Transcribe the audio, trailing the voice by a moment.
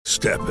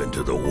Step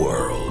into the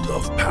world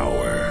of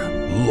power,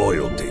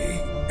 loyalty,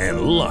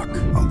 and luck.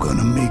 I'm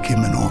gonna make him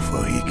an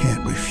offer he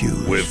can't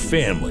refuse. With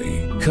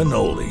family,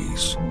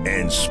 cannolis,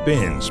 and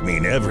spins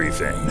mean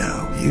everything.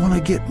 Now, you wanna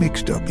get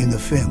mixed up in the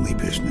family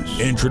business.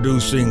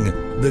 Introducing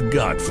The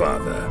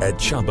Godfather at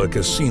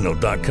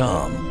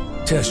ChumbaCasino.com.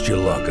 Test your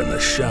luck in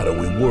the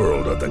shadowy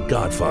world of The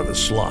Godfather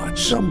slot.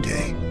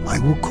 Someday, I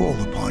will call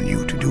upon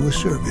you to do a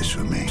service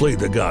for me. Play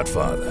The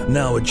Godfather,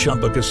 now at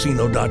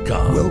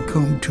ChumbaCasino.com.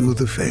 Welcome to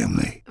the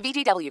family.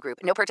 VGW Group.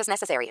 No purchase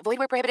necessary. Void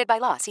where prohibited by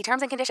law. See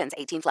terms and conditions.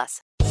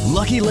 18+.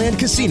 Lucky Land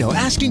Casino,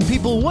 asking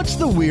people, what's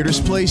the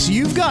weirdest place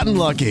you've gotten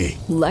lucky?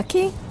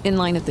 Lucky? In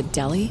line at the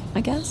deli,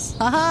 I guess?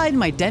 Aha, in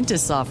my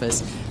dentist's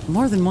office.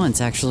 More than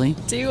once, actually.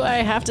 Do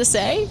I have to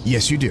say?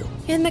 Yes, you do.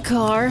 In the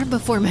car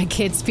before my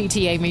kids'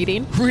 PTA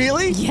meeting.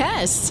 Really?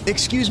 Yes.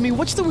 Excuse me,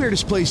 what's the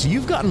weirdest place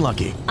you've gotten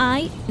lucky?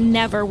 I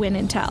never win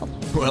and tell.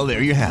 Well,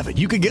 there you have it.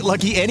 You can get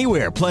lucky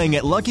anywhere, playing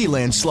at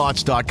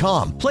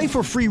LuckyLandSlots.com. Play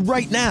for free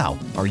right now.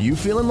 Are you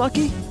feeling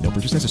lucky? No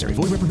purchase necessary.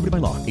 Void where prohibited by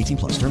law. 18+.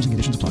 Terms and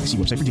conditions apply. See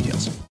website for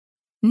details.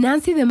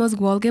 Nancy DeMoss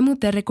Wolgemuth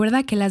te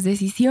recuerda que las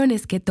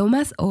decisiones que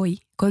tomas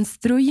hoy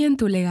construyen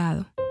tu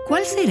legado.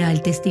 ¿Cuál será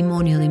el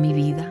testimonio de mi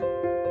vida?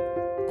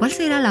 ¿Cuál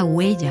será la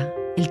huella,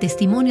 el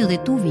testimonio de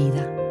tu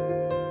vida?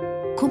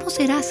 ¿Cómo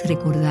serás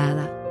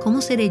recordada?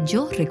 ¿Cómo seré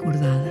yo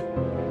recordada?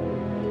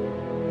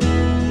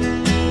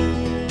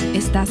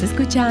 Estás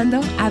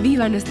escuchando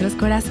Aviva Nuestros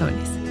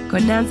Corazones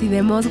con Nancy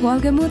DeMoss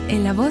Wolgemuth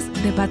en la voz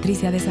de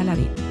Patricia de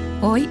Saladín.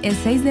 Hoy es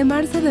 6 de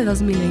marzo de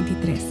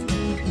 2023.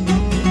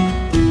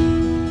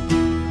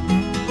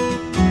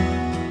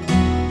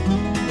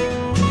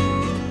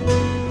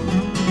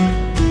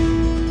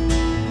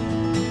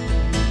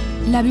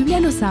 La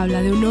Biblia nos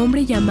habla de un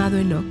hombre llamado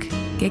Enoc,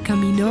 que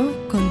caminó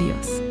con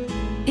Dios.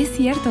 ¿Es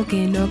cierto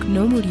que Enoc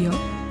no murió?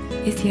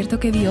 ¿Es cierto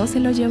que Dios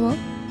se lo llevó?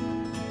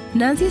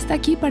 Nancy está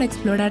aquí para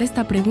explorar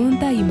esta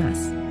pregunta y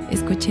más.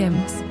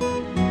 Escuchemos.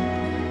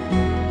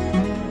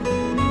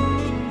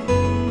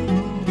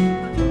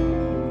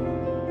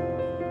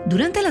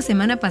 Durante la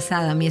semana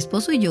pasada, mi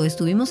esposo y yo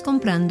estuvimos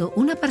comprando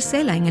una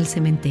parcela en el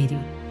cementerio.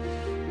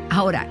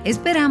 Ahora,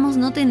 esperamos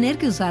no tener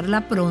que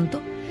usarla pronto,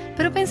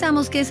 pero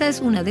pensamos que esa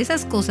es una de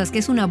esas cosas que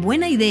es una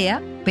buena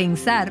idea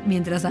pensar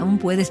mientras aún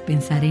puedes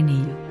pensar en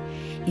ello.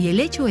 Y el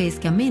hecho es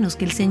que a menos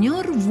que el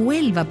Señor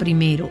vuelva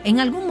primero, en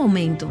algún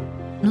momento,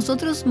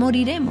 nosotros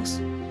moriremos.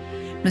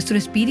 Nuestro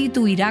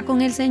espíritu irá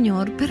con el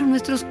Señor, pero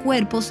nuestros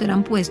cuerpos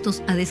serán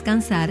puestos a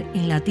descansar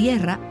en la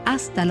tierra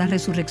hasta la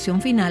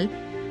resurrección final,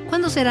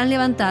 cuando serán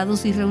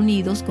levantados y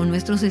reunidos con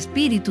nuestros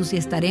espíritus y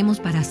estaremos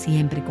para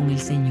siempre con el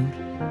Señor.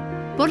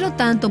 Por lo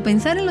tanto,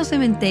 pensar en los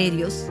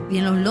cementerios y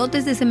en los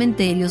lotes de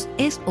cementerios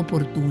es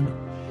oportuno.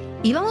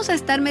 Y vamos a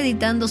estar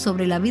meditando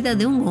sobre la vida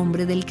de un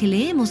hombre del que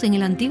leemos en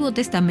el Antiguo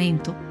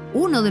Testamento,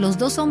 uno de los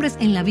 2 hombres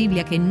en la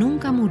Biblia que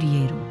nunca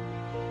murieron.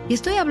 Y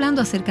estoy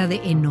hablando acerca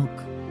de Enoc.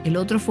 El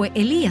otro fue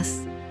Elías,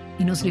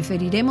 y nos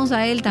referiremos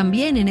a él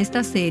también en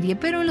esta serie,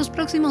 pero en los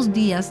próximos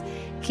días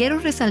quiero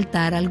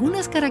resaltar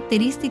algunas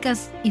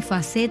características y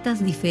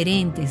facetas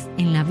diferentes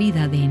en la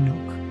vida de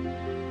Enoc.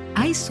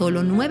 Hay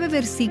solo 9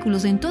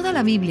 versículos en toda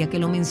la Biblia que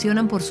lo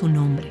mencionan por su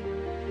nombre.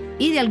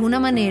 Y de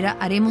alguna manera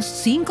haremos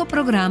 5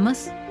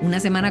 programas, una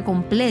semana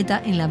completa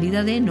en la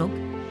vida de Enoc.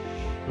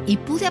 Y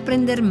pude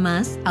aprender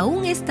más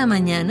aún esta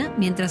mañana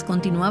mientras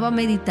continuaba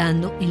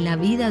meditando en la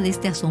vida de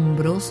este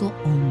asombroso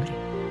hombre.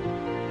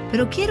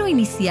 Pero quiero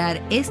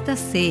iniciar esta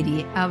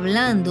serie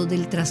hablando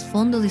del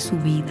trasfondo de su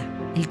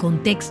vida, el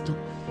contexto,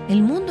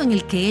 el mundo en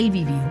el que él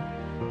vivió.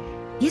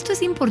 Y esto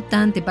es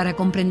importante para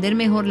comprender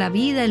mejor la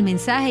vida, el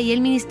mensaje y el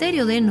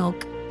ministerio de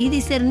Enoc y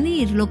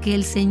discernir lo que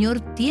el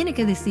Señor tiene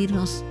que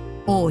decirnos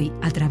hoy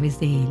a través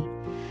de él.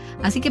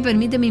 Así que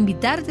permíteme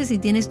invitarte, si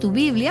tienes tu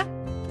Biblia,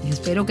 y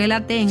espero que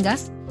la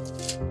tengas,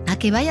 a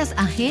que vayas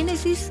a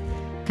Génesis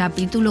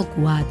capítulo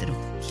 4.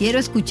 Quiero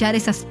escuchar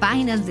esas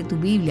páginas de tu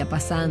Biblia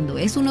pasando.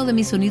 Es uno de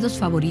mis sonidos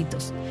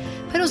favoritos.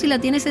 Pero si la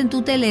tienes en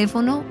tu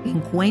teléfono,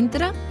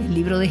 encuentra el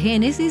libro de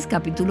Génesis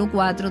capítulo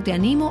 4. Te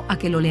animo a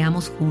que lo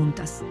leamos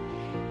juntas.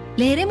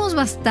 Leeremos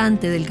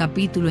bastante del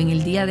capítulo en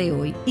el día de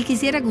hoy y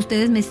quisiera que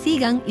ustedes me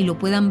sigan y lo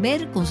puedan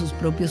ver con sus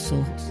propios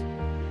ojos.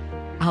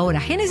 Ahora,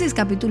 Génesis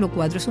capítulo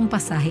 4 es un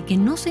pasaje que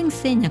no se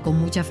enseña con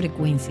mucha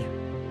frecuencia,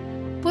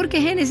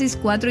 porque Génesis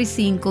 4 y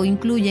 5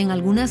 incluyen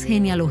algunas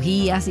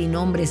genealogías y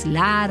nombres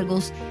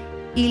largos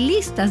y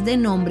listas de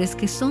nombres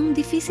que son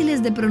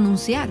difíciles de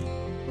pronunciar,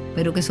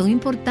 pero que son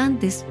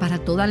importantes para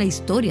toda la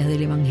historia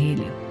del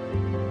Evangelio.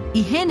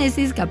 Y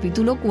Génesis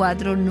capítulo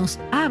 4 nos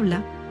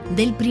habla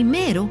del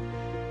primero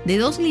de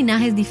 2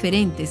 linajes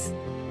diferentes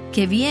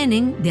que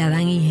vienen de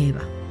Adán y Eva.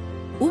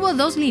 Hubo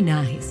 2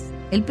 linajes.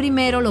 El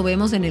primero lo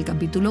vemos en el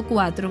capítulo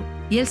 4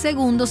 y el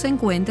segundo se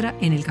encuentra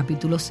en el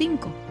capítulo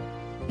 5.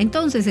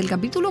 Entonces el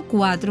capítulo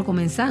 4,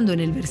 comenzando en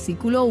el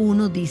versículo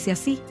 1, dice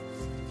así: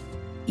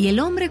 Y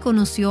el hombre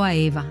conoció a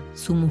Eva,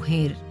 su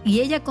mujer, y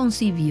ella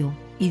concibió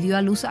y dio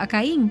a luz a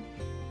Caín,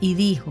 y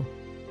dijo: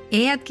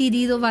 He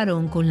adquirido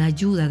varón con la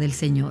ayuda del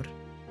Señor.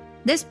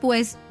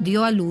 Después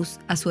dio a luz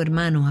a su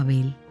hermano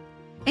Abel.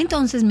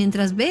 Entonces,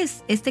 mientras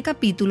ves este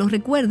capítulo,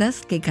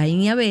 recuerdas que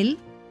Caín y Abel,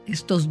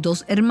 estos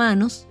dos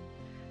hermanos,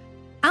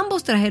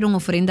 ambos trajeron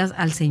ofrendas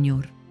al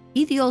Señor.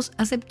 Y Dios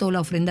aceptó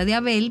la ofrenda de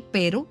Abel,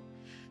 pero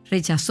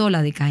rechazó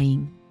la de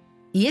Caín.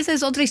 Y esa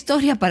es otra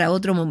historia para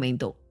otro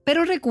momento.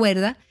 Pero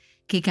recuerda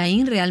que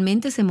Caín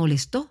realmente se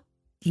molestó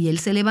y él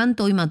se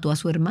levantó y mató a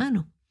su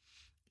hermano.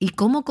 Y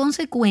como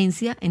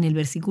consecuencia, en el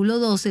versículo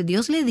 12,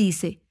 Dios le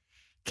dice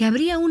que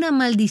habría una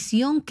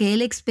maldición que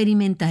él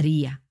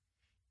experimentaría.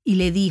 Y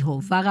le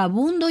dijo,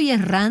 vagabundo y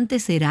errante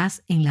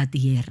serás en la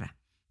tierra.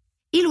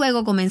 Y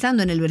luego,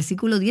 comenzando en el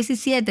versículo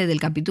 17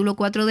 del capítulo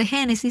 4 de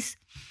Génesis,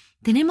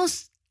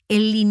 tenemos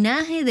el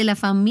linaje de la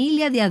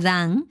familia de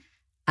Adán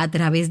a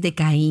través de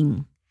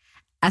Caín.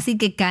 Así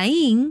que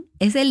Caín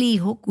es el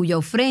hijo cuya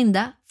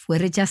ofrenda fue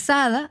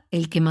rechazada,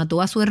 el que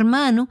mató a su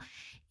hermano,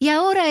 y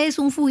ahora es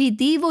un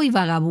fugitivo y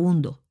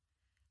vagabundo.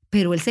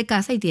 Pero él se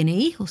casa y tiene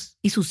hijos,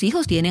 y sus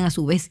hijos tienen a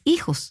su vez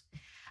hijos.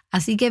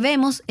 Así que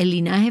vemos el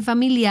linaje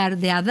familiar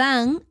de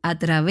Adán a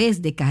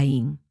través de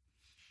Caín.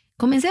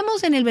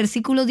 Comencemos en el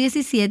versículo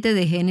 17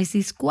 de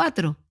Génesis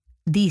 4.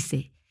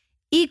 Dice,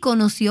 y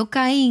conoció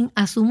Caín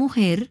a su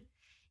mujer,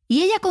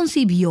 y ella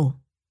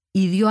concibió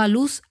y dio a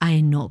luz a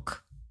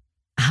Enoc.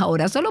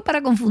 Ahora, solo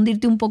para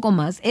confundirte un poco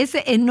más,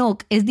 ese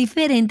Enoc es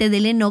diferente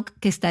del Enoc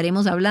que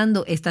estaremos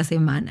hablando esta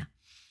semana.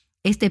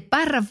 Este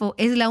párrafo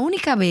es la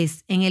única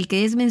vez en el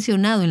que es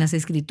mencionado en las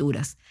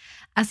Escrituras.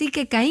 Así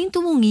que Caín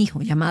tuvo un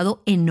hijo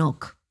llamado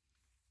Enoc.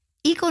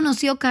 Y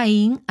conoció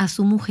Caín a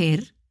su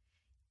mujer,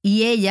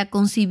 y ella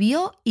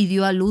concibió y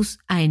dio a luz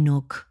a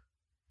Enoc.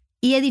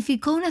 Y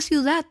edificó una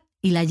ciudad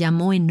y la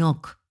llamó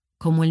Enoc,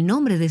 como el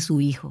nombre de su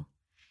hijo.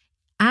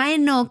 A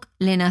Enoc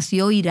le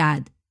nació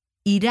Irad.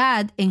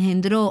 Irad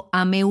engendró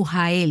a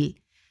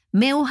Meujael.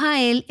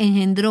 Meujael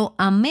engendró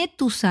a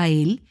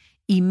Metusael,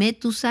 y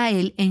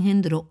Metusael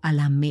engendró a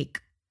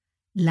Lamec.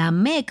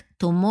 Lamec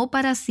tomó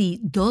para sí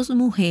 2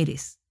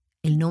 mujeres.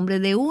 El nombre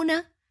de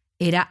una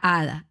era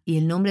Ada y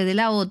el nombre de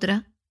la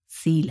otra,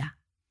 Sila.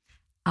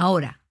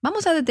 Ahora,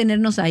 vamos a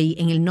detenernos ahí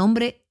en el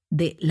nombre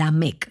de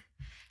Lamec.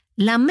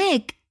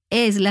 Lamec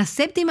es la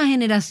 7ª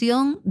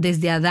generación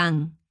desde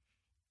Adán.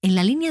 ¿En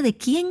la línea de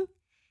quién?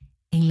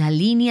 En la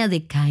línea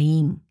de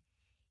Caín.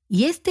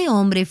 Y este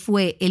hombre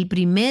fue el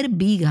primer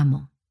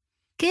bígamo.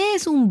 ¿Qué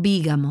es un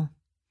bígamo?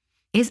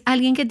 Es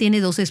alguien que tiene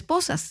 2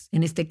 esposas,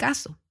 en este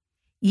caso.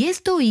 Y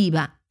esto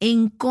iba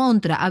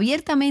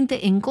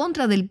abiertamente en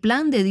contra del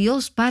plan de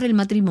Dios para el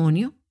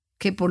matrimonio,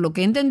 que por lo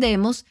que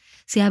entendemos,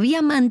 se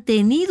había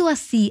mantenido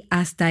así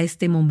hasta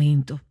este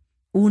momento.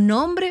 Un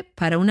hombre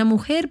para una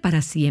mujer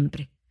para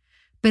siempre.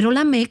 Pero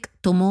Lamec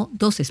tomó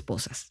 2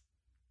 esposas.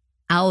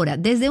 Ahora,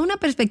 desde una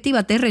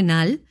perspectiva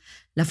terrenal,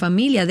 la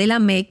familia de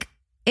Lamec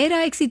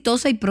era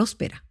exitosa y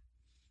próspera.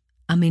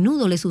 A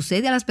menudo le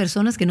sucede a las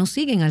personas que no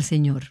siguen al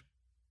Señor.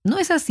 No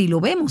es así,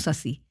 lo vemos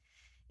así.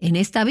 En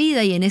esta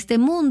vida y en este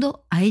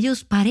mundo, a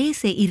ellos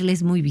parece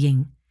irles muy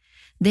bien.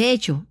 De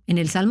hecho, en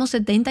el Salmo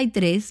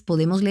 73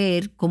 podemos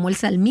leer cómo el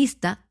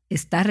salmista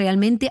está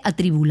realmente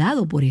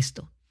atribulado por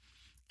esto.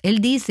 Él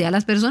dice, a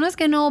las personas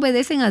que no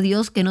obedecen a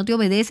Dios, que no te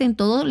obedecen,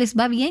 todo les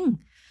va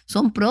bien.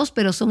 Son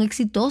prósperos, son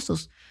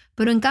exitosos.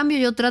 Pero en cambio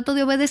yo trato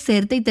de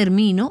obedecerte y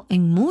termino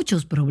en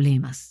muchos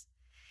problemas.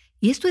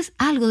 Y esto es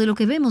algo de lo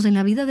que vemos en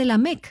la vida de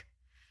Lamec.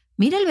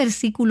 Mira el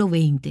versículo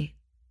 20.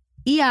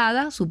 Y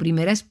Ada, su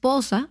primera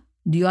esposa,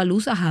 dio a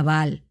luz a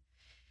Jabal,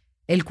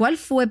 el cual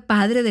fue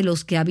padre de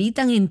los que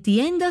habitan en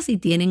tiendas y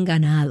tienen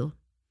ganado.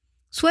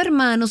 Su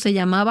hermano se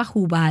llamaba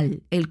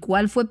Jubal, el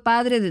cual fue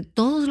padre de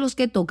todos los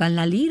que tocan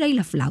la lira y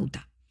la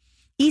flauta.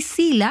 Y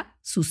Sila,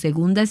 su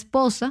segunda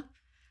esposa,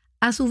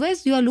 a su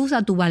vez dio a luz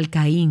a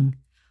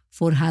Tubal-Caín,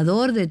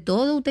 forjador de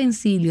todo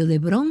utensilio de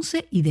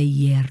bronce y de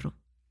hierro.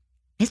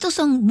 Estos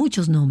son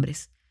muchos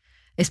nombres.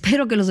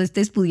 Espero que los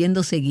estés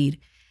pudiendo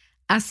seguir.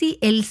 Así,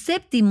 el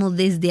 7º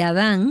desde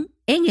Adán,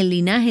 en el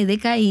linaje de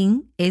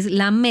Caín, es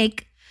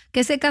Lamec,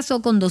 que se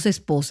casó con 2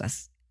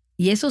 esposas.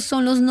 Y esos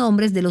son los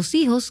nombres de los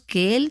hijos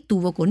que él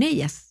tuvo con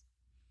ellas.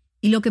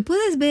 Y lo que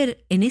puedes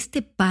ver en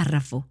este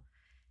párrafo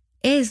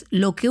es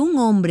lo que un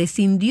hombre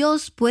sin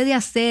Dios puede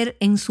hacer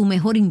en su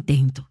mejor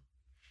intento.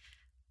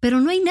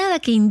 Pero no hay nada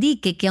que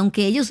indique que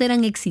aunque ellos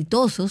eran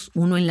exitosos,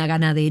 uno en la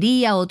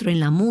ganadería, otro en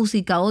la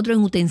música, otro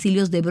en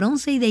utensilios de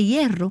bronce y de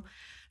hierro,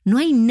 no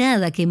hay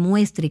nada que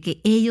muestre que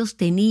ellos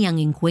tenían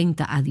en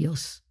cuenta a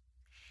Dios.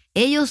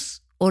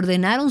 Ellos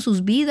ordenaron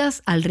sus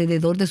vidas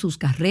alrededor de sus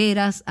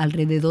carreras,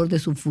 alrededor de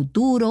su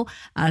futuro,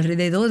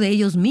 alrededor de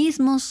ellos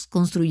mismos,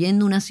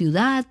 construyendo una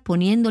ciudad,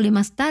 poniéndole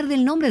más tarde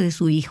el nombre de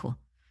su hijo.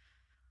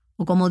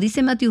 O como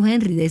dice Matthew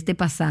Henry de este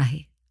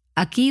pasaje,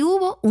 aquí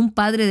hubo un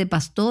padre de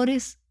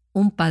pastores,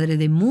 un padre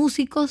de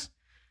músicos,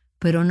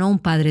 pero no un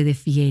padre de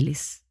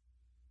fieles.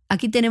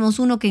 Aquí tenemos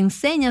uno que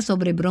enseña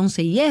sobre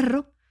bronce y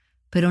hierro,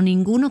 pero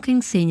ninguno que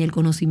enseñe el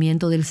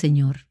conocimiento del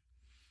Señor.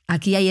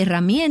 Aquí hay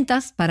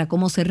herramientas para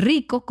cómo ser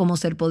rico, cómo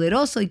ser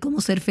poderoso y cómo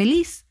ser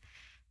feliz,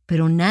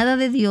 pero nada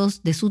de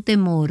Dios, de su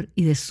temor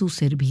y de su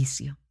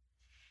servicio.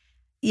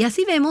 Y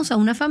así vemos a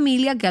una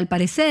familia que al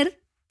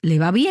parecer le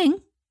va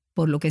bien,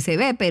 por lo que se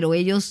ve, pero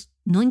ellos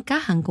no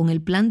encajan con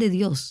el plan de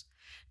Dios,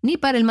 ni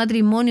para el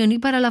matrimonio, ni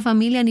para la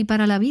familia, ni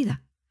para la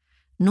vida.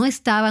 No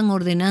estaban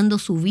ordenando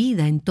su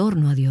vida en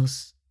torno a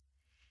Dios.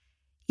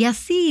 Y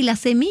así, las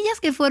semillas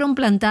que fueron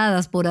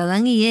plantadas por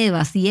Adán y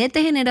Eva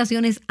 7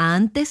 generaciones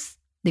antes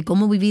de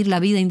cómo vivir la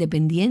vida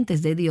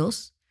independientes de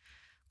Dios,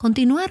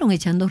 continuaron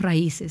echando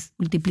raíces,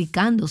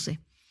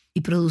 multiplicándose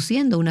y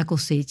produciendo una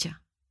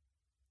cosecha.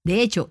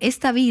 De hecho,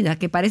 esta vida,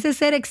 que parece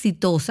ser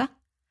exitosa,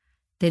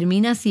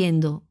 termina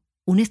siendo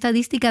una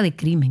estadística de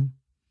crimen.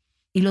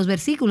 Y los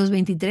versículos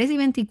 23 y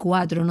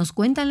 24 nos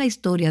cuentan la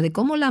historia de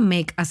cómo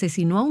Lamec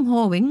asesinó a un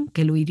joven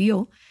que lo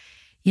hirió,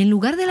 y en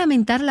lugar de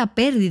lamentar la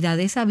pérdida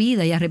de esa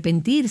vida y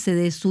arrepentirse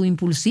de su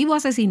impulsivo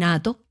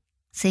asesinato,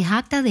 se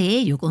jacta de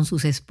ello con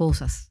sus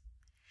esposas.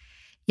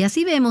 Y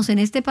así vemos en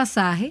este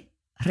pasaje,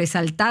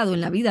 resaltado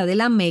en la vida de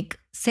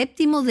Lamec,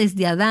 séptimo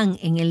desde Adán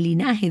en el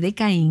linaje de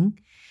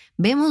Caín,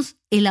 vemos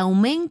el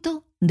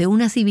aumento de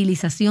una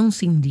civilización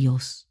sin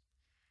Dios.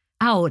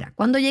 Ahora,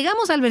 cuando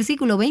llegamos al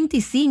versículo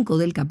 25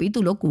 del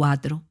capítulo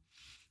 4,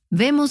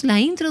 vemos la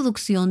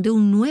introducción de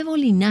un nuevo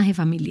linaje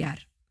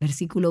familiar.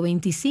 Versículo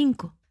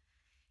 25.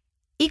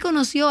 Y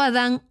conoció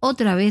Adán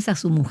otra vez a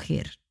su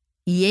mujer,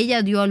 y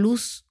ella dio a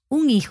luz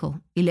un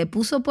hijo y le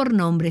puso por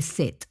nombre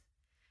Set.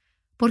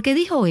 Porque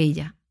dijo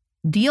ella,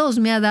 Dios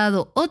me ha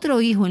dado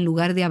otro hijo en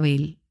lugar de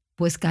Abel,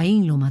 pues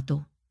Caín lo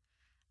mató.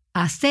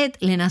 A Set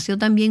le nació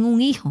también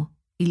un hijo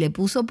y le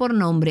puso por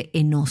nombre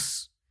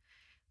Enós.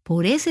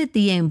 Por ese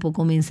tiempo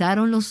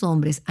comenzaron los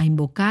hombres a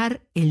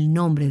invocar el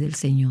nombre del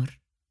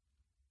Señor.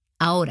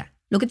 Ahora,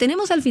 lo que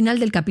tenemos al final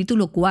del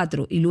capítulo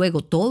 4 y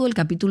luego todo el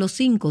capítulo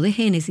 5 de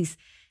Génesis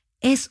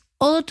es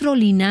otro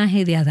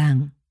linaje de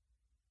Adán.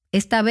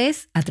 Esta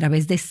vez a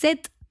través de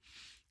Set,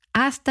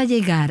 hasta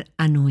llegar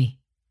a Noé.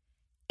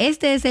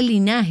 Este es el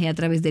linaje a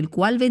través del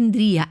cual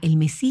vendría el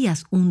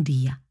Mesías un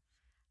día.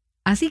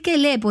 Así que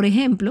lee, por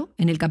ejemplo,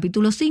 en el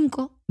capítulo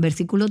 5,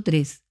 versículo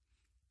 3.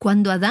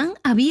 Cuando Adán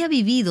había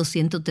vivido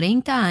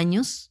 130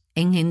 años,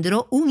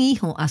 engendró un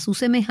hijo a su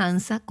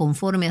semejanza,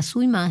 conforme a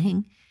su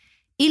imagen,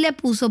 y le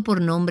puso por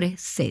nombre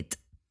Set.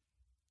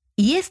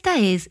 Y esta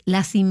es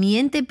la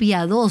simiente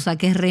piadosa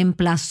que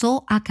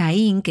reemplazó a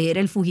Caín, que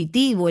era el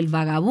fugitivo, el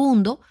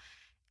vagabundo,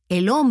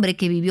 el hombre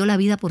que vivió la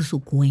vida por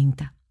su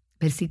cuenta.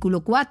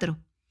 Versículo 4.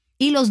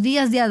 Y los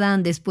días de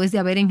Adán, después de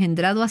haber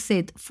engendrado a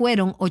Set,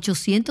 fueron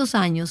 800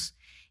 años,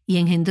 y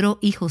engendró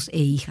hijos e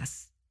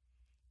hijas.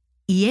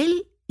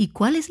 ¿Y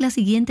cuál es la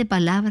siguiente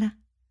palabra?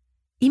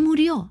 Y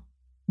murió.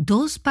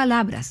 2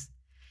 palabras.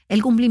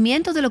 El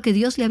cumplimiento de lo que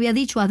Dios le había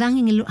dicho a Adán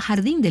en el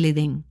jardín del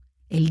Edén.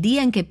 El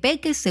día en que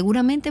peques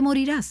seguramente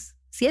morirás.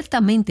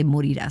 Ciertamente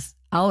morirás.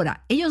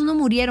 Ahora, ellos no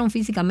murieron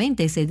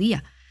físicamente ese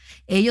día.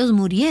 Ellos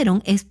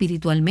murieron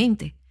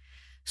espiritualmente.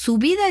 Su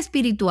vida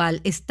espiritual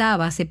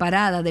estaba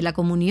separada de la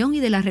comunión y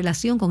de la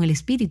relación con el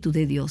Espíritu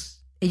de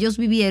Dios. Ellos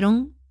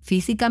vivieron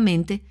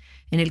físicamente,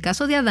 en el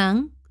caso de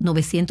Adán,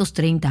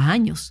 930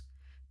 años.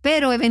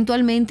 Pero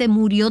eventualmente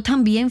murió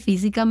también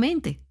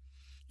físicamente.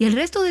 Y el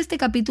resto de este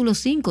capítulo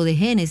 5 de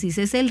Génesis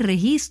es el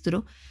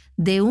registro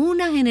de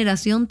una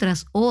generación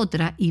tras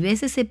otra y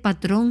ves ese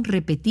patrón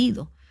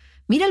repetido.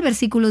 Mira el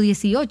versículo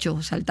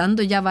 18,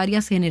 saltando ya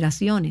varias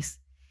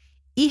generaciones.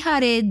 Y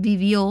Jared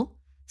vivió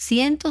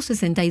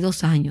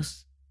 162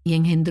 años y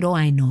engendró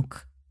a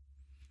Enoc.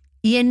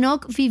 Y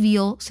Enoc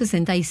vivió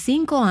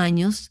 65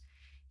 años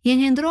y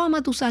engendró a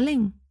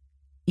Matusalén.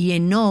 Y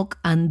Enoc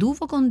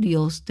anduvo con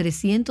Dios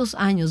 300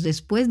 años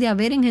después de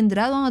haber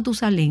engendrado a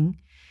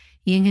Matusalén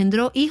y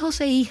engendró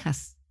hijos e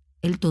hijas.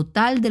 El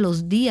total de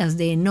los días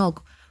de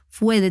Enoc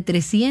fue de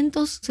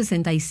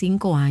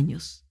 365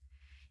 años.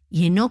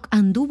 Y Enoc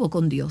anduvo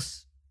con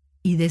Dios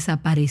y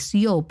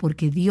desapareció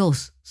porque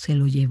Dios se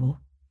lo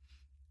llevó.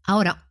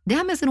 Ahora,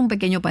 déjame hacer un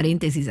pequeño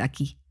paréntesis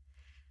aquí.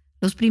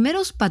 Los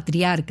primeros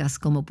patriarcas,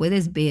 como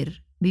puedes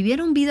ver,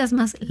 vivieron vidas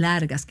más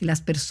largas que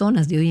las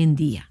personas de hoy en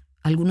día.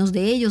 Algunos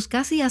de ellos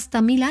casi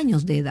hasta 1000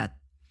 años de edad.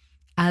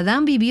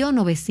 Adán vivió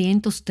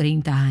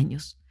 930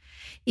 años.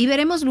 Y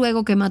veremos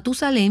luego que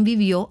Matusalén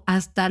vivió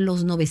hasta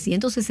los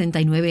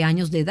 969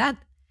 años de edad.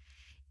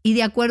 Y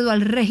de acuerdo al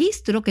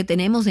registro que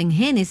tenemos en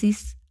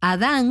Génesis,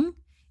 Adán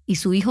y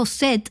su hijo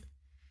Set,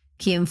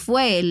 quien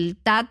fue el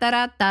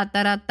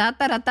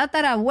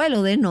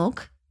tatarabuelo de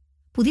Enoc,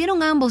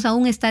 pudieron ambos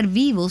aún estar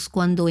vivos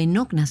cuando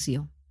Enoc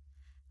nació.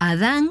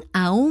 Adán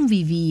aún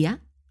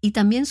vivía y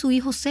también su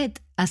hijo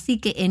Set, así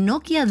que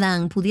Enoc y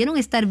Adán pudieron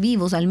estar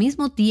vivos al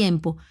mismo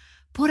tiempo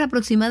por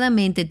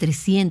aproximadamente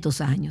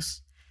 300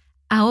 años.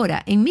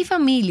 Ahora, en mi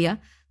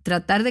familia,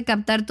 tratar de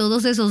captar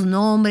todos esos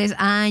nombres,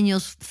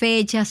 años,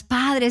 fechas,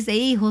 padres e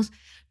hijos,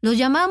 los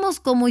llamamos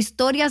como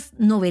historias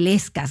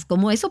novelescas,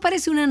 como eso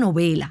parece una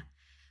novela.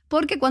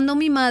 Porque cuando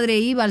mi madre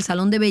iba al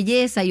salón de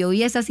belleza y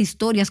oía esas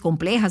historias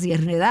complejas y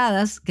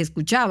enredadas que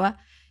escuchaba,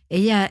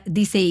 ella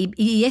dice,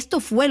 y esto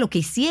fue lo que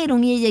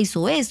hicieron, y ella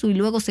hizo eso, y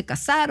luego se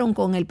casaron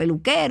con el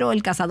peluquero,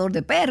 el cazador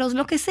de perros,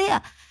 lo que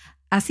sea.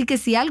 Así que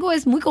si algo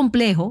es muy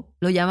complejo,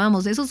 lo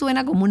llamamos, eso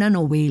suena como una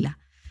novela.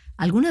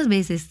 Algunas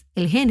veces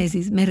el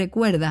Génesis me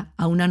recuerda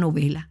a una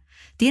novela.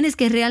 Tienes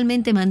que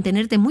realmente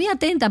mantenerte muy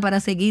atenta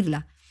para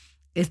seguirla.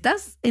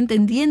 ¿Estás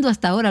entendiendo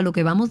hasta ahora lo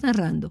que vamos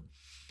narrando?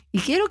 Y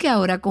quiero que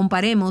ahora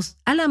comparemos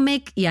a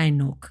Lamec y a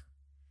Enoc.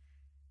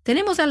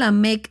 Tenemos a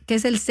Lamec, que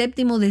es el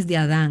séptimo desde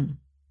Adán,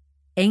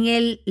 en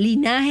el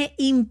linaje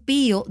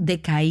impío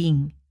de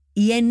Caín.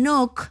 Y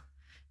Enoc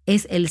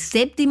es el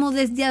séptimo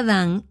desde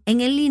Adán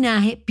en el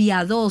linaje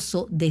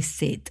piadoso de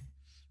Set.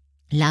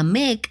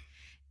 Lamec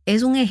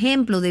es un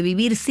ejemplo de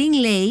vivir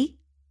sin ley,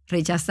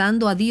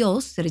 rechazando a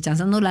Dios,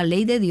 rechazando la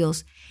ley de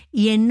Dios.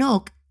 Y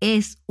Enoc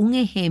es un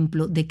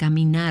ejemplo de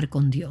caminar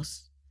con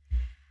Dios.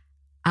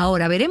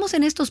 Ahora, veremos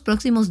en estos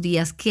próximos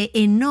días que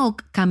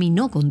Enoc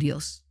caminó con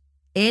Dios.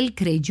 Él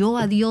creyó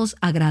a Dios,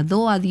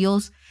 agradó a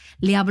Dios,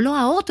 le habló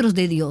a otros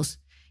de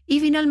Dios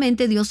y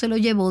finalmente Dios se lo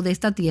llevó de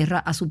esta tierra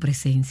a su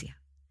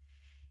presencia.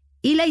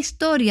 Y la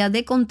historia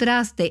de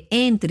contraste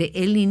entre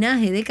el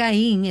linaje de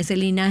Caín, ese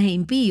linaje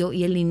impío,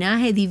 y el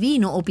linaje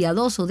divino o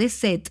piadoso de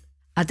Set,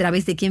 a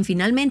través de quien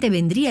finalmente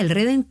vendría el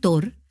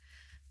Redentor,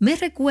 me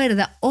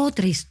recuerda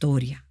otra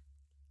historia.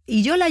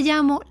 Y yo la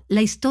llamo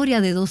la historia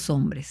de dos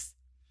hombres.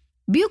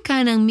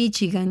 Buchanan,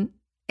 Michigan,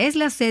 es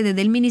la sede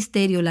del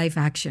ministerio Life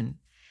Action.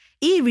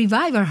 Y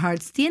Revival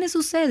Hearts tiene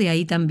su sede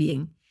ahí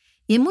también.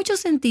 Y en muchos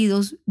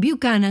sentidos,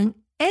 Buchanan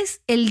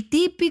es el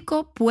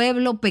típico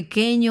pueblo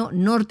pequeño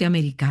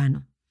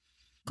norteamericano.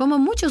 Como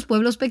muchos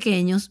pueblos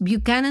pequeños,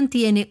 Buchanan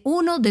tiene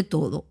uno de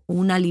todo.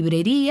 Una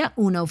librería,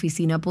 una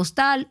oficina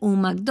postal,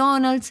 un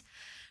McDonald's,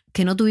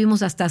 que no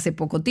tuvimos hasta hace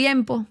poco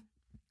tiempo,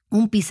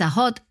 un Pizza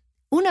Hut,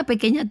 una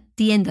pequeña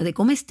tienda de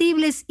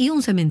comestibles y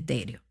un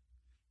cementerio.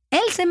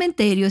 El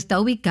cementerio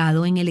está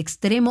ubicado en el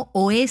extremo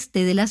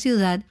oeste de la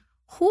ciudad,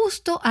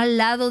 justo al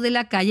lado de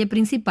la calle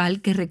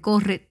principal que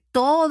recorre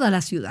toda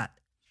la ciudad.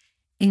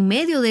 En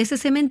medio de ese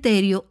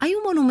cementerio hay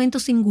un monumento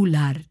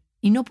singular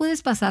y no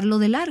puedes pasarlo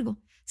de largo.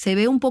 Se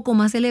ve un poco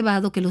más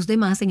elevado que los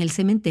demás en el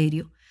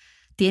cementerio.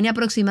 Tiene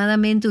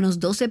aproximadamente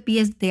unos 12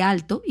 pies de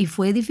alto y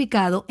fue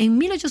edificado en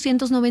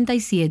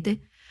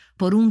 1897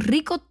 por un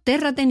rico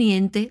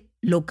terrateniente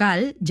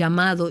local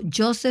llamado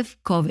Joseph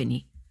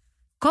Coveney.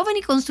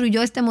 Coveney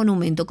construyó este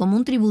monumento como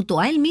un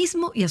tributo a él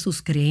mismo y a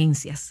sus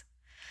creencias.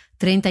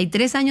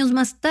 33 años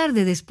más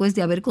tarde, después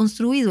de haber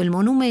construido el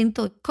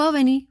monumento,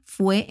 Coveney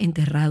fue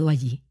enterrado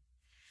allí.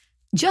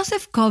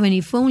 Joseph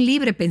Coveney fue un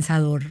libre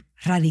pensador,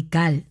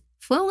 radical.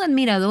 Fue un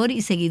admirador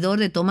y seguidor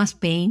de Thomas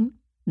Paine,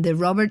 de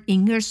Robert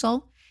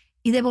Ingersoll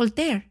y de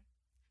Voltaire.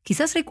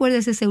 Quizás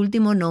recuerdes ese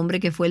último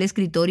nombre, que fue el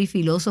escritor y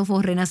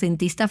filósofo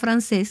renacentista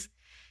francés,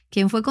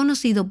 quien fue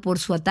conocido por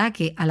su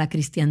ataque a la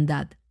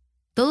cristiandad.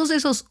 Todos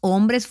esos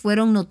hombres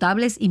fueron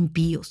notables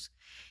impíos.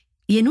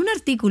 Y en un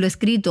artículo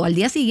escrito al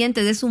día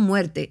siguiente de su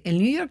muerte, el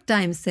New York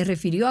Times se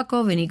refirió a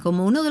Coveney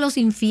como uno de los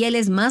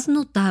infieles más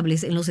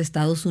notables en los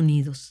Estados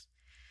Unidos.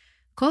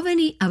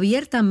 Coveney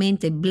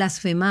abiertamente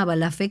blasfemaba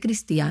la fe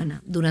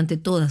cristiana durante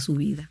toda su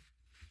vida.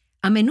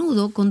 A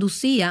menudo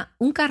conducía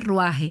un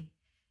carruaje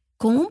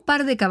con un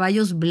par de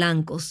caballos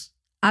blancos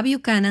a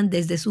Buchanan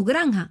desde su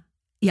granja,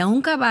 y a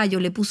un caballo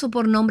le puso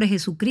por nombre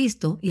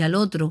Jesucristo y al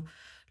otro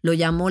lo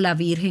llamó la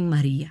Virgen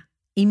María.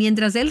 Y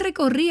mientras él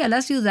recorría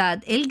la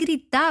ciudad, él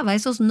gritaba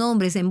esos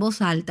nombres en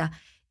voz alta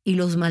y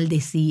los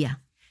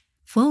maldecía.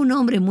 Fue un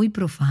hombre muy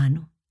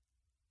profano.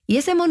 Y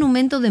ese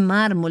monumento de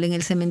mármol en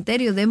el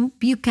cementerio de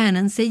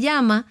Buchanan se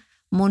llama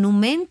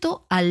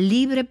Monumento al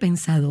Libre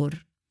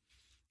Pensador.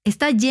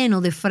 Está lleno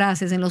de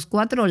frases en los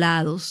 4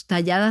 lados,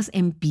 talladas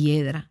en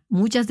piedra.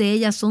 Muchas de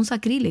ellas son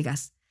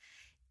sacrílegas.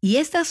 Y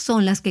estas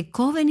son las que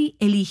Coveney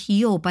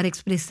eligió para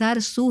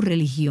expresar su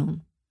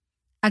religión.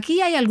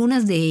 Aquí hay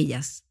algunas de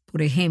ellas.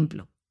 Por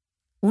ejemplo,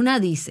 una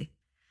dice: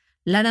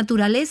 la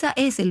naturaleza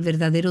es el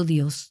verdadero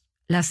Dios,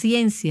 la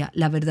ciencia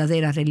la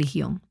verdadera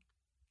religión.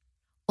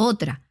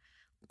 Otra: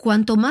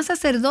 cuanto más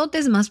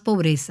sacerdotes, más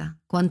pobreza;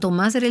 cuanto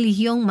más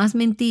religión, más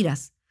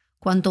mentiras;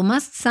 cuanto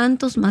más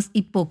santos, más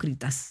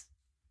hipócritas.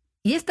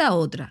 Y esta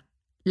otra: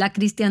 la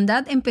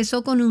cristiandad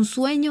empezó con un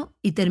sueño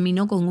y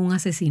terminó con un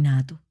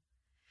asesinato.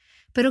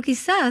 Pero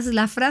quizás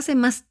la frase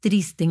más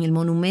triste en el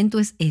monumento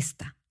es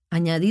esta,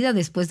 añadida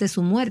después de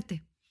su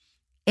muerte: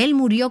 él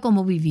murió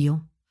como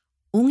vivió,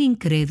 un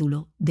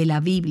incrédulo de la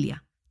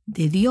Biblia,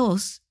 de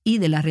Dios y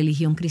de la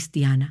religión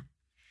cristiana.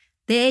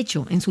 De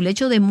hecho, en su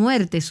lecho de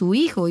muerte, su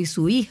hijo y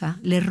su hija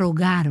le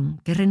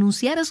rogaron que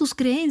renunciara a sus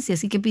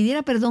creencias y que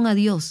pidiera perdón a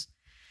Dios.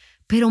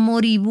 Pero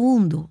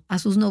moribundo, a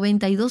sus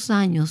 92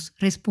 años,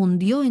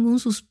 respondió en un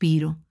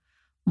suspiro: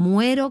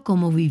 muero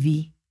como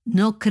viví,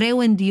 no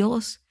creo en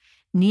Dios,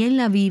 ni en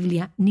la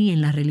Biblia, ni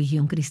en la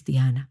religión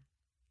cristiana.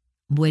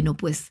 Bueno,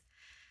 pues,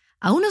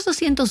 a unos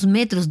 200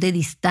 metros de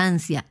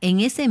distancia, en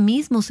ese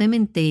mismo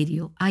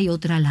cementerio, hay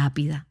otra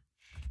lápida.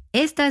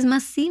 Esta es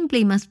más simple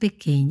y más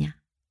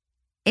pequeña.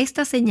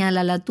 Esta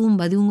señala la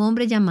tumba de un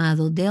hombre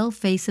llamado Dale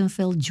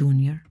Feisenfeld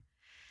Jr.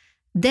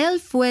 Dale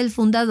fue el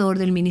fundador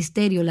del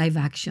ministerio Live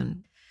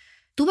Action.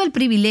 Tuve el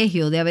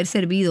privilegio de haber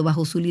servido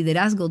bajo su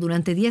liderazgo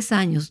durante 10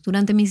 años,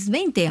 durante mis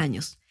 20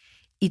 años,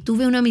 y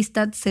tuve una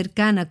amistad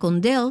cercana con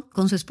Dale,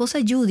 con su esposa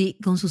Judy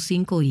y con sus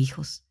 5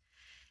 hijos.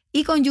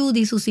 y con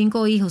Judy, sus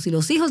 5 hijos y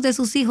los hijos de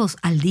sus hijos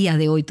al día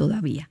de hoy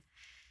todavía.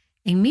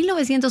 En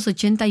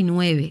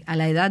 1989, a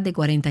la edad de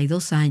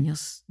 42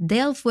 años,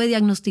 Dale fue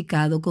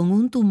diagnosticado con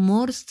un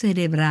tumor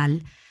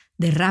cerebral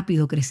de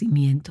rápido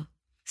crecimiento.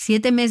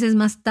 7 meses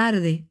más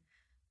tarde,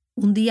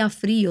 un día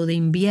frío de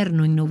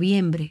invierno en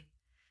noviembre,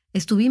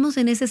 estuvimos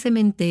en ese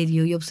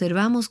cementerio y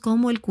observamos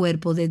cómo el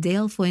cuerpo de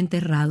Dale fue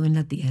enterrado en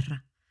la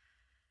tierra.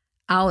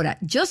 Ahora,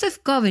 Joseph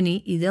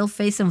Coveney y Dale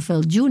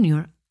Feisenfeld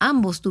Jr.,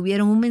 ambos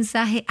tuvieron un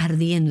mensaje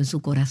ardiendo en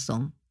su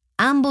corazón.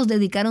 Ambos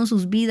dedicaron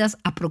sus vidas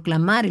a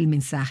proclamar el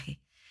mensaje.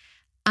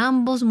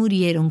 Ambos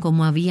murieron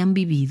como habían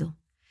vivido.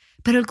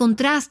 Pero el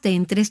contraste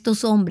entre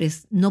estos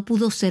hombres no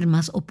pudo ser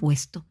más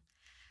opuesto.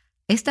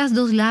 Estas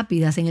 2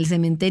 lápidas en el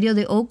cementerio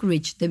de Oak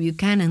Ridge de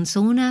Buchanan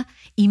son una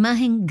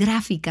imagen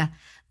gráfica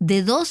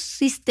de 2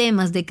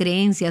 sistemas de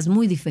creencias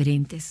muy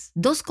diferentes,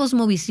 2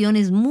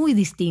 cosmovisiones muy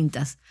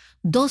distintas,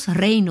 2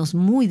 reinos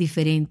muy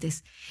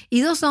diferentes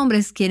y 2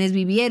 hombres quienes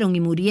vivieron y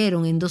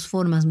murieron en 2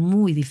 formas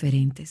muy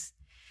diferentes.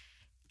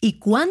 Y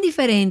cuán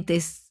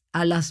diferentes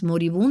a las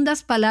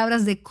moribundas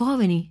palabras de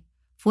Coveney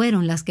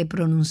fueron las que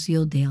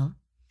pronunció Dale.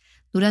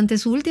 Durante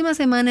su última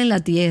semana en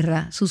la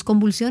tierra, sus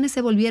convulsiones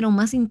se volvieron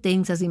más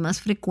intensas y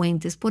más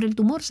frecuentes por el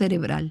tumor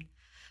cerebral.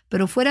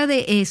 Pero fuera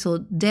de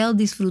eso, Dale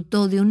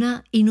disfrutó de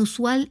una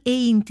inusual e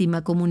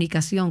íntima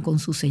comunicación con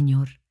su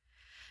Señor.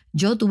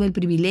 Yo tuve el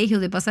privilegio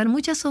de pasar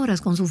muchas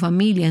horas con su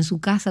familia en su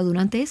casa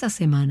durante esas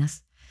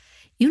semanas.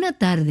 Y una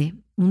tarde,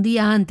 un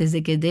día antes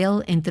de que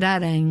Dale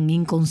entrara en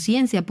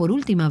inconsciencia por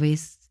última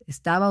vez,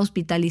 estaba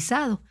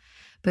hospitalizado.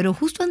 Pero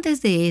justo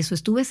antes de eso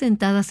estuve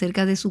sentada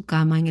cerca de su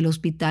cama en el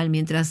hospital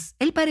mientras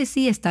él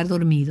parecía estar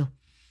dormido.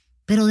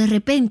 Pero de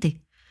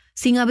repente,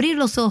 sin abrir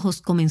los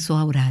ojos, comenzó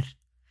a orar.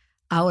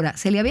 Ahora,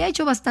 se le había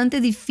hecho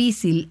bastante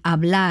difícil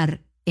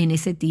hablar en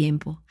ese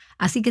tiempo,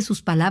 así que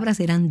sus palabras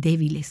eran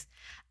débiles,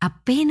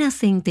 apenas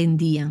se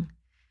entendían.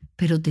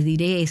 Pero te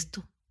diré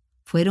esto,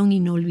 fueron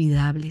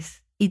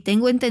inolvidables. Y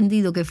tengo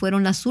entendido que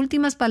fueron las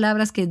últimas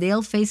palabras que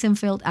Dale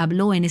Feisenfeld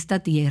habló en esta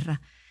tierra.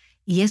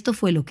 Y esto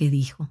fue lo que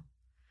dijo.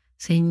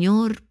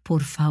 Señor,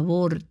 por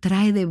favor,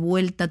 trae de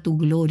vuelta tu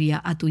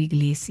gloria a tu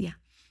iglesia.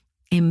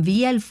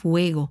 Envía el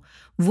fuego,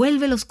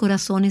 vuelve los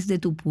corazones de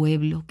tu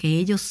pueblo, que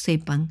ellos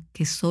sepan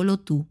que solo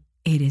tú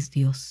eres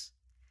Dios.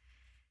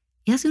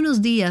 Y hace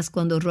unos días,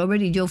 cuando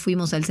Robert y yo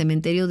fuimos al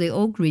cementerio de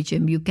Oak Ridge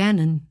en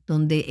Buchanan,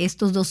 donde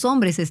estos 2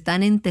 hombres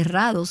están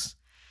enterrados,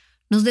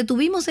 nos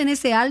detuvimos en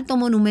ese alto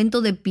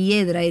monumento de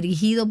piedra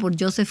erigido por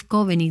Joseph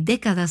Coveney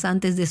décadas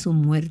antes de su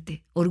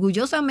muerte,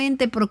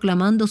 orgullosamente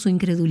proclamando su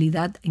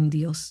incredulidad en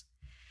Dios.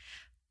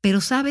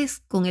 Pero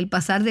sabes, con el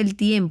pasar del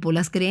tiempo,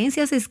 las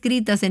creencias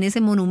escritas en ese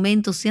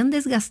monumento se han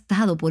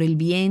desgastado por el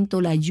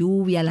viento, la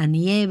lluvia, la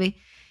nieve,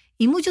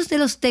 y muchos de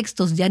los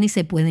textos ya ni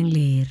se pueden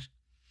leer.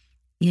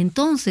 Y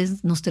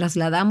entonces nos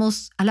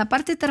trasladamos a la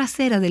parte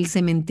trasera del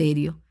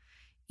cementerio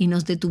y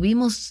nos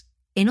detuvimos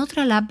en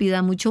otra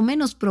lápida mucho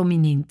menos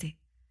prominente.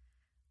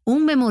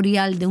 Un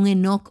memorial de un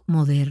Enoc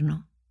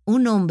moderno,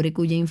 un hombre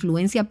cuya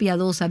influencia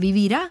piadosa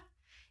vivirá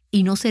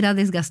y no será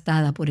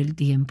desgastada por el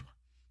tiempo.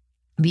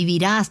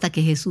 Vivirá hasta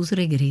que Jesús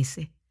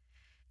regrese.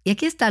 Y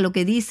aquí está lo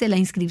que dice la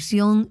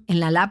inscripción en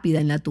la lápida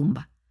en la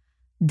tumba.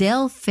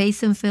 Dale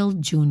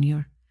Feisenfeld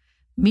Jr.,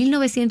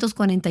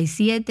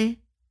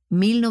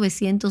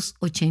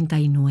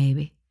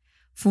 1947-1989.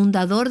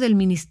 Fundador del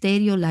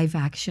ministerio Live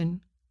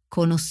Action.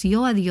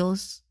 Conoció a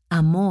Dios,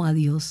 amó a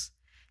Dios,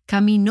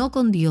 caminó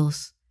con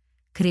Dios,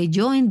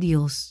 creyó en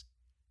Dios,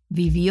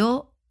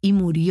 vivió y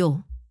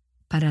murió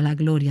para la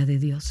gloria de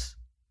Dios.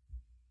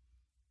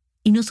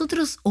 Y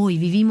nosotros hoy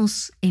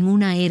vivimos en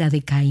una era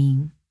de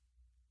Caín.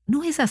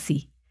 No es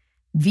así.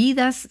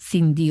 Vidas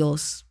sin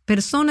Dios,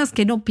 personas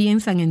que no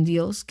piensan en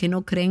Dios, que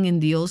no creen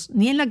en Dios,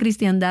 ni en la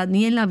cristiandad,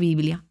 ni en la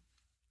Biblia.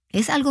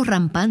 Es algo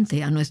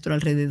rampante a nuestro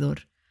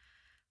alrededor.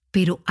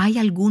 Pero hay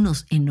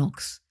algunos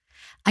Enocs.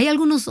 Hay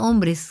algunos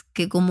hombres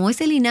que, como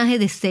ese linaje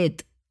de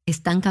Set,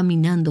 están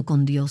caminando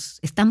con Dios,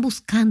 están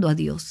buscando a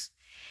Dios.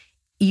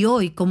 Y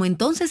hoy, como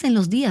entonces en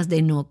los días de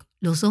Enoc,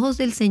 los ojos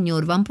del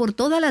Señor van por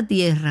toda la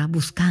tierra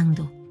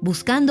buscando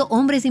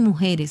hombres y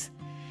mujeres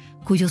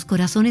cuyos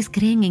corazones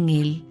creen en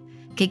Él,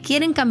 que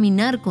quieren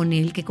caminar con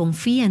Él, que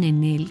confían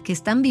en Él, que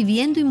están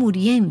viviendo y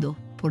muriendo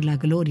por la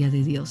gloria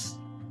de Dios.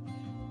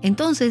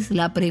 Entonces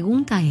la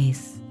pregunta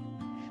es,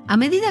 a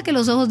medida que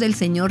los ojos del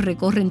Señor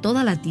recorren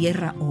toda la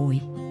tierra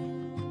hoy,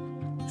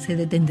 ¿se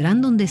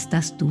detendrán donde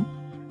estás tú?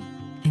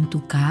 ¿En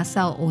tu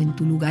casa o en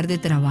tu lugar de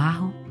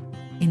trabajo?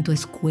 ¿En tu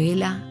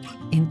escuela?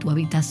 ¿En tu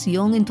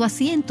habitación? ¿En tu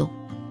asiento?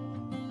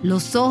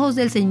 Los ojos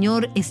del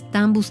Señor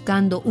están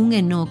buscando un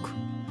Enoc,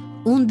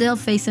 un Dale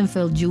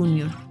Feisenfeld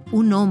Jr.,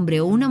 un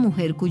hombre o una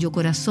mujer cuyo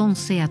corazón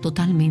sea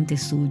totalmente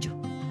suyo.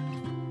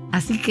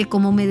 Así que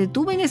como me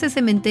detuve en ese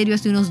cementerio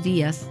hace unos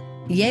días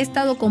y he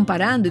estado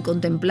comparando y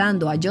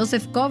contemplando a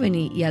Joseph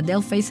Coveney y a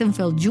Dale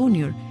Feisenfeld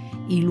Jr.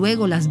 y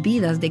luego las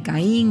vidas de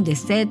Caín, de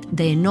Set,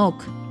 de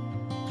Enoc,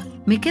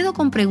 me quedo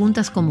con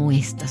preguntas como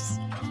estas.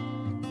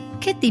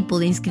 ¿Qué tipo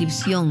de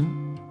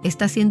inscripción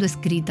está siendo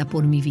escrita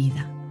por mi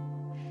vida?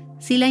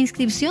 Si la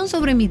inscripción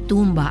sobre mi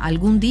tumba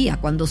algún día,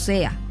 cuando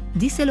sea,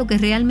 dice lo que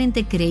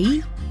realmente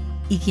creí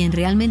y quien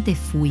realmente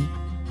fui,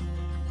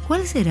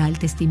 ¿cuál será el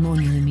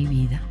testimonio de mi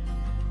vida?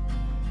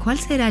 ¿Cuál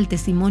será el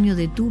testimonio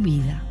de tu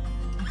vida?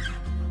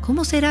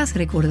 ¿Cómo serás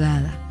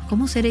recordada?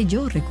 ¿Cómo seré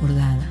yo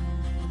recordada?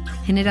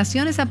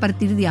 Generaciones a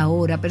partir de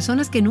ahora,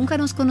 personas que nunca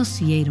nos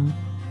conocieron,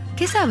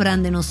 ¿qué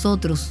sabrán de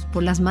nosotros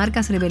por las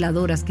marcas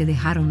reveladoras que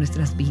dejaron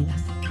nuestras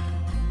vidas?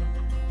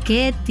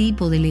 ¿Qué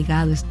tipo de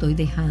legado estoy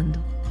dejando?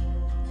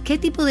 ¿Qué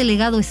tipo de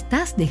legado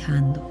estás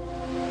dejando?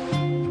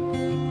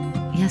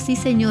 Y así,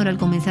 Señor, al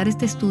comenzar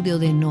este estudio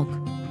de Enoc,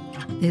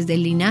 desde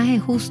el linaje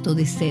justo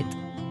de Set,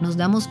 nos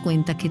damos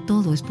cuenta que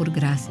todo es por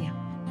gracia.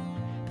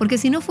 Porque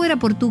si no fuera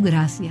por tu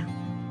gracia,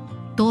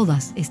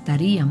 todas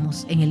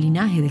estaríamos en el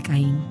linaje de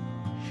Caín.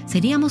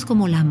 Seríamos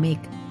como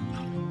Lamec,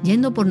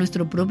 yendo por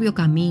nuestro propio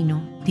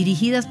camino,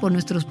 dirigidas por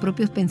nuestros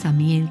propios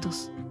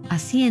pensamientos,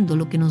 haciendo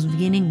lo que nos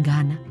viene en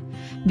gana,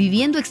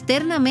 viviendo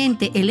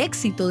externamente el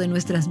éxito de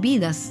nuestras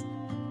vidas,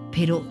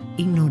 pero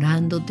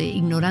ignorándote,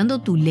 ignorando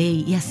tu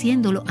ley y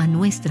haciéndolo a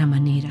nuestra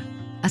manera.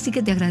 Así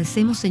que te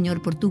agradecemos,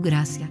 Señor, por tu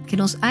gracia, que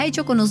nos ha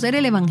hecho conocer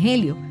el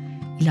Evangelio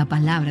y la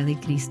palabra de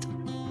Cristo.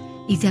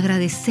 Y te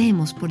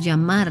agradecemos por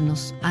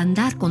llamarnos a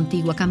andar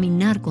contigo, a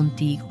caminar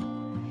contigo.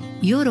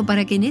 Y oro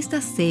para que en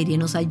esta serie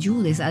nos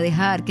ayudes a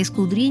dejar que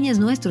escudriñes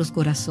nuestros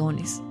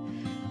corazones.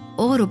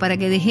 Oro para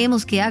que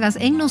dejemos que hagas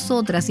en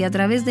nosotras y a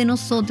través de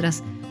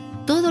nosotras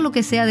todo lo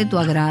que sea de tu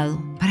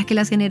agrado, para que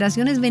las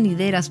generaciones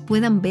venideras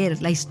puedan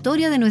ver la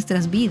historia de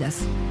nuestras vidas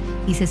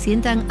y se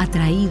sientan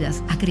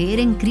atraídas a creer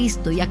en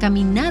Cristo y a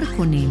caminar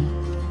con Él.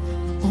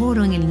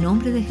 Oro en el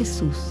nombre de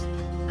Jesús.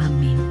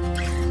 Amén.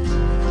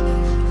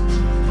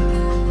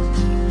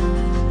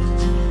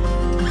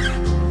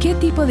 ¿Qué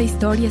tipo de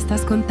historia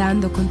estás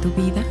contando con tu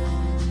vida?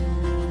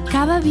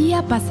 Cada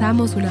día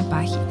pasamos una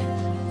página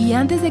y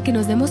antes de que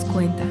nos demos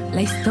cuenta,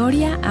 la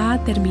historia ha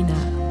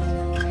terminado.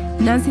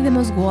 Nancy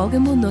DeMoss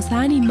Wolgemuth nos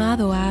ha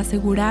animado a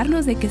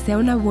asegurarnos de que sea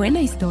una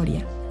buena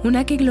historia,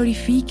 una que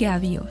glorifique a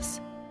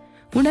Dios.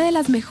 Una de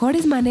las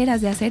mejores maneras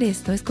de hacer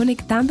esto es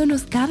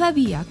conectándonos cada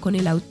día con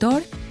el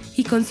autor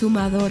y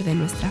consumador de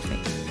nuestra fe.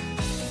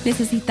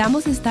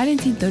 Necesitamos estar en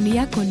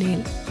sintonía con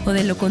Él, o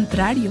de lo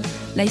contrario,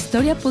 la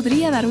historia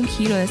podría dar un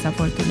giro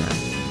desafortunado.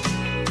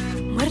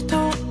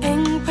 Muerto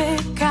en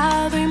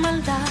pecado y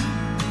maldad,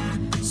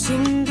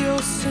 sin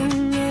Dios,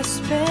 sin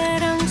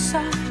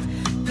esperanza,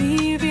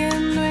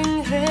 viviendo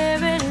en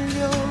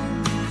rebelión.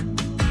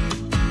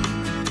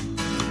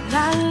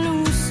 La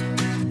luz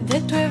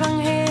de tu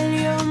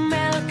evangelio me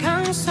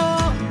alcanzó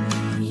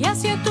y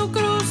hacia tu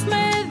cruz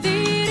me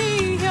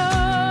dirigió.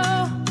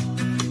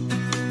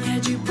 Y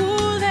allí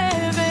pude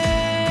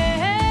ver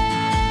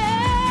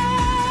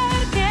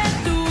que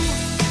tú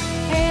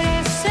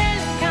eres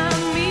el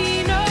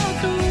camino,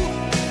 tú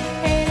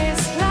eres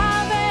la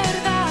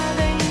verdad,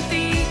 en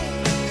ti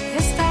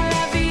está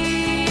la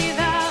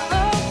vida,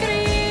 oh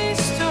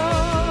Cristo.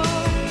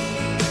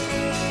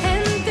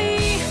 En ti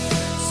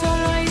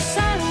solo hay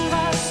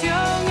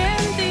salvación,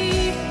 en ti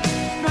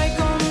no hay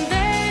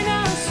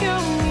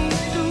condenación, y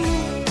tú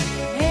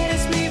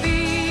eres mi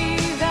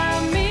vida,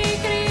 mi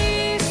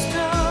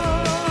Cristo.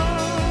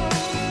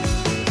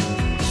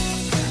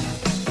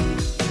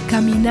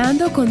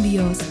 Caminando con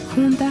Dios,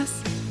 juntas,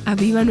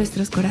 aviva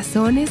nuestros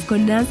corazones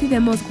con Nancy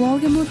DeMoss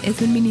Wolgemuth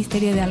es un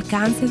ministerio de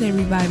alcance de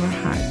Revival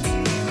Hearts.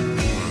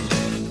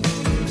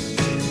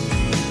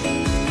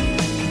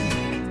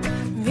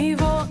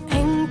 Vivo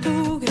en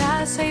tu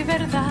gracia y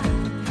verdad,